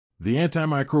The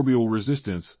antimicrobial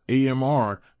resistance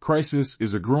 (AMR) crisis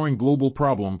is a growing global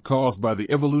problem caused by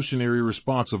the evolutionary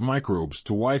response of microbes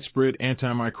to widespread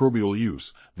antimicrobial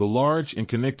use, the large and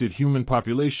connected human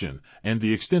population, and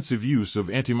the extensive use of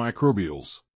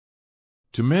antimicrobials.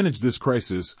 To manage this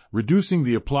crisis, reducing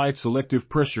the applied selective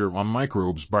pressure on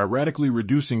microbes by radically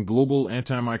reducing global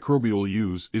antimicrobial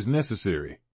use is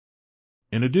necessary.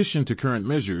 In addition to current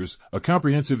measures, a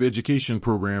comprehensive education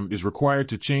program is required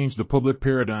to change the public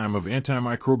paradigm of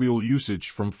antimicrobial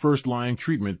usage from first-line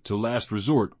treatment to last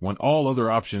resort when all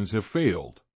other options have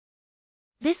failed.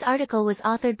 This article was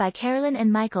authored by Carolyn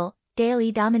Anne Michael, Dale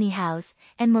eDominey-Howes,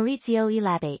 and Maurizio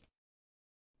eLabbate.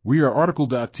 We are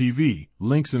RTCLTV,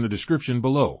 links in the description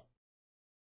below.